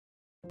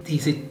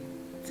Diese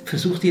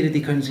Versuchstiere,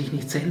 die können sich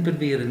nicht selber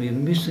wehren, wir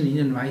müssen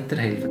ihnen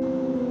weiterhelfen.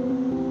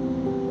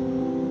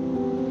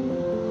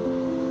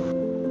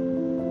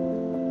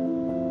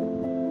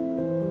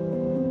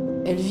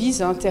 Elle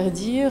vise à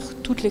interdire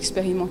toute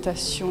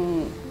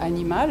l'expérimentation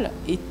animale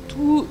et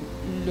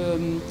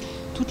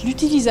toute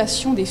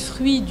l'utilisation des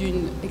fruits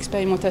d'une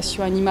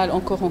expérimentation animale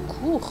encore en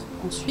cours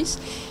en Suisse.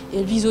 Et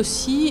elle vise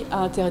aussi à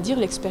interdire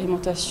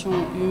l'expérimentation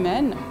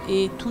humaine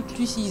et toute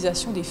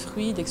l'utilisation des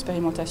fruits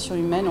d'expérimentation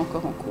humaine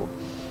encore en cours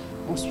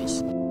en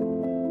Suisse.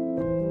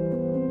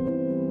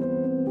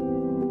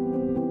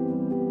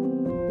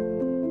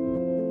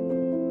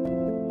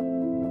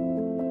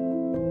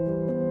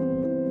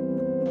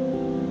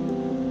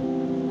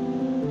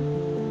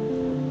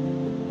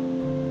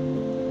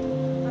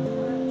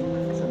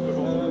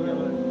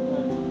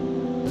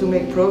 To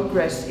make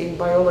progress in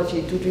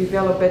biology, to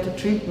develop better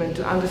treatment,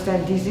 to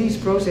understand disease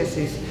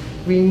processes,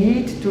 we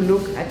need to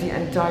look at the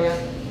entire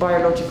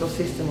biological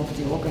system of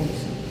the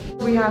organism.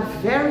 We have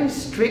very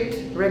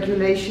strict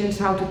regulations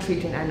how to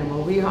treat an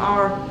animal. We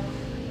are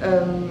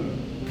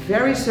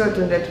very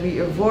certain that we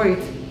avoid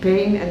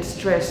pain and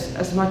stress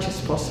as much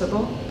as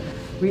possible.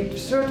 We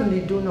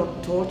certainly do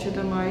not torture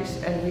the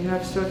mice, and we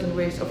have certain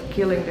ways of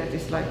killing that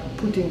is like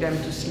putting them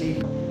to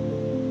sleep.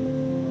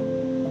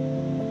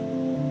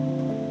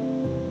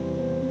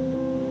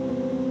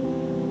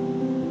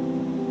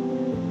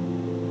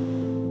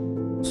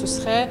 Ce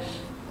serait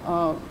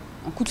un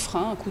coup de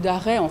frein, un coup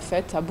d'arrêt en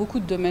fait à beaucoup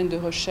de domaines de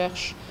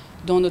recherche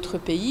dans notre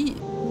pays.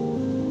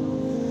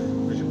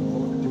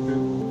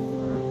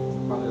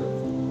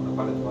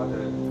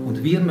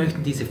 Und wir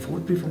möchten diese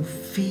Vorprüfung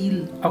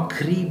viel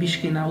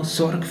akribisch, genau,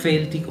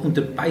 sorgfältig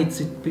unter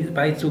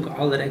Beizug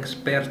aller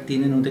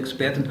Expertinnen und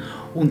Experten,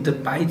 unter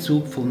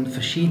Beizug von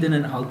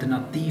verschiedenen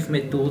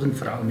Alternativmethoden,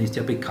 vor allem ist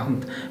ja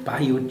bekannt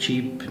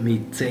Biochip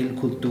mit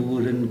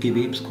Zellkulturen,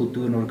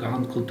 Gewebskulturen,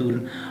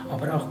 Organkulturen,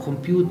 aber auch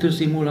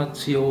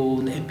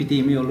Computersimulation,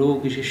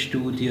 epidemiologische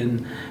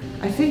Studien.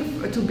 I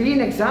think to be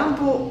an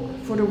example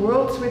for the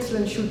world,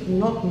 Switzerland should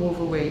not move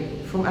away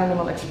from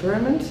animal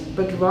experiments,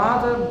 but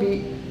rather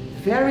be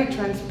very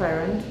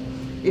transparent,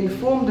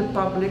 inform the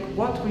public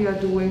what we are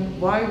doing,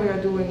 why we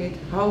are doing it,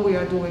 how we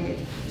are doing it,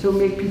 so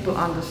make people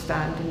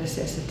understand the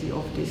necessity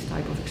of this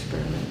type of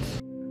experiments.